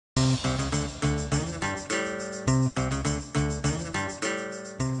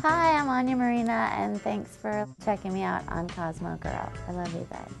Anya, Marina, and thanks for checking me out on Cosmo Girl. I love you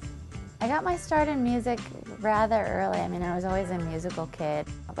guys. I got my start in music rather early. I mean, I was always a musical kid,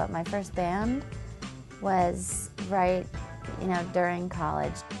 but my first band was right, during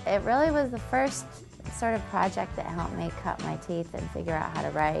college. It really was the first sort of project that helped me cut my teeth and figure out how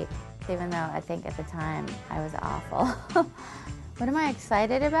to write, even though I think at the time I was awful. What am I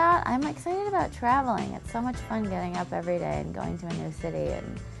excited about? I'm excited about traveling. It's so much fun getting up every day and going to a new city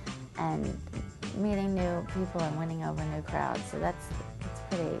and meeting new people and winning over new crowds. So it's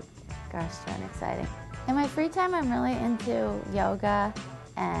pretty gosh darn exciting. In my free time, I'm really into yoga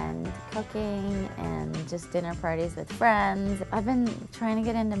and cooking and just dinner parties with friends. I've been trying to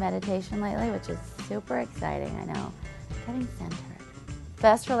get into meditation lately, which is super exciting, I know. Getting centered.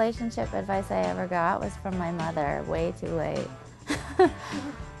 Best relationship advice I ever got was from my mother, way too late.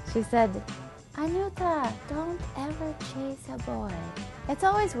 She said, "Anyuta, don't ever chase a boy." It's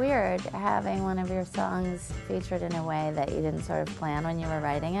always weird having one of your songs featured in a way that you didn't sort of plan when you were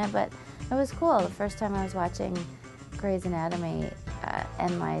writing it, but it was cool. The first time I was watching Grey's Anatomy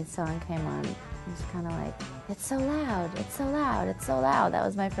and my song came on, I was kind of like, it's so loud, it's so loud, it's so loud. That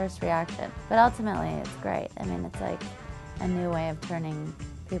was my first reaction. But ultimately, it's great. I mean, it's like a new way of turning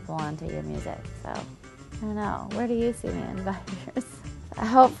people onto your music. So, I don't know. Where do you see me in 5 years?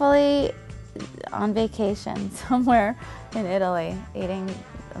 Hopefully on vacation somewhere in Italy, eating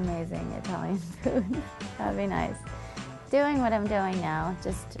amazing Italian food. That'd be nice. Doing what I'm doing now,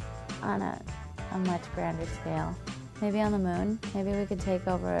 just on a much grander scale. Maybe on the moon. Maybe we could take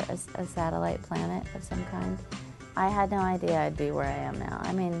over a satellite planet of some kind. I had no idea I'd be where I am now.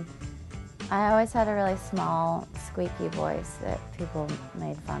 I mean, I always had a really small, squeaky voice that people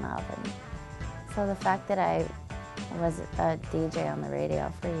made fun of. And so the fact that I was a DJ on the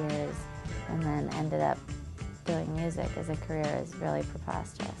radio for years and then ended up doing music as a career is really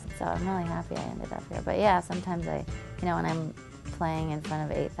preposterous. So I'm really happy I ended up here. But yeah, sometimes when I'm playing in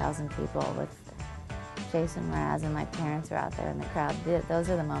front of 8,000 people with Jason Mraz and my parents are out there in the crowd, those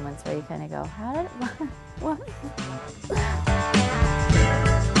are the moments where you kind of go, what?